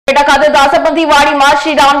ઉપલેટા ખાતે દાસાપંથી વાડીમાં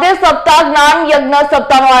શ્રી રામદેવ સપ્તાહ જ્ઞાન યજ્ઞ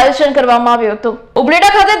સપ્તાહનું આયોજન કરવામાં આવ્યું હતું। ઉપલેટા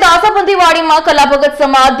ખાતે દાસાપંથી વાડીમાં કલા ભગત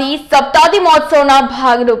સમાધિ સપ્તાહી મહોત્સવના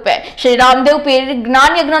ભાગરૂપે શ્રી રામદેવ પીર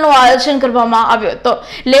જ્ઞાન યજ્ઞનું આયોજન કરવામાં આવ્યું હતું।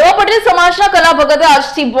 લેવા પટેલ સમાજના કલા ભગતે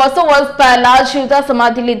આજથી 200 વર્ષ પહેલા જીવતા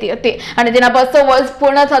સમાધિ લીધી હતી અને તેના 200 વર્ષ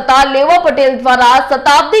પૂર્ણ થતા લેવા પટેલ દ્વારા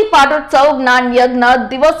શતાબ્દી પાટોત્સવ જ્ઞાન યજ્ઞ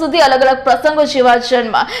દિવસ સુધી અલગ અલગ પ્રસંગો જેવા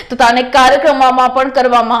જન્મ તથા અનેક કાર્યક્રમોમાં પણ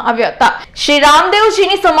કરવામાં આવ્યા હતા। શ્રી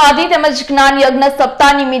રામદેવજીની સમાધિ તેમજ જ્ઞાન યજ્ઞ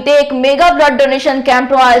સપ્તાહ નિમિત્તે એક મેગા બ્લડ ડોનેશન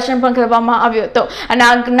કેમ્પનું આયોજન પણ કરવામાં આવ્યું હતું અને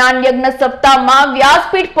આ જ્ઞાન યજ્ઞ સપ્તાહમાં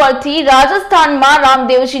વ્યાસપીઠ પરથી રાજસ્થાનમાં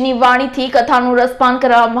રામદેવજીની વાણીથી કથાનું રસપાન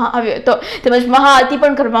કરવામાં આવ્યું હતું તેમજ મહાઆરતી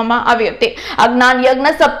પણ કરવામાં આવી હતી। આ જ્ઞાન યજ્ઞ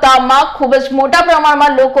સપ્તાહમાં ખૂબ જ મોટા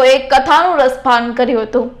પ્રમાણમાં લોકોએ કથાનું રસપાન કર્યું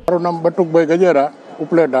હતું। મારું નામ બટુકભાઈ ગજેરા,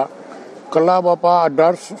 ઉપલેટા। કલા બાપા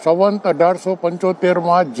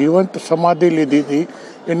 1875 જીવંત સમાધિ લીધી હતી।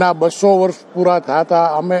 એના 200 વર્ષ પૂરા થતા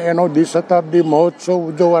અમે એનો દ્વિશતાબ્દી મહોત્સવ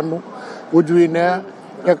ઉજવીને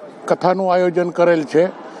એક કથાનું આયોજન કરેલ છે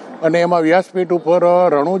અને એમાં વ્યાસપીઠ ઉપર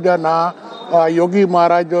રણુજાના યોગી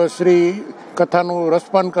મહારાજ શ્રી કથાનું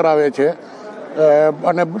રસપાન કરાવે છે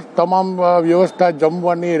અને તમામ વ્યવસ્થા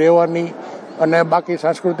જમવાની, રહેવાની અને બાકી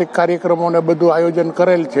સાંસ્કૃતિક કાર્યક્રમોને બધું આયોજન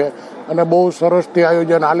કરેલ છે અને બહુ સરસથી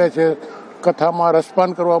આયોજન હાલે છે। કથામાં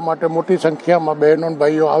રસપાન કરવા માટે મોટી સંખ્યામાં બહેનો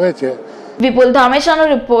ભાઈઓ આવે છે। વિપુલ ધામેશાનો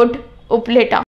રિપોર્ટ, ઉપલેટા।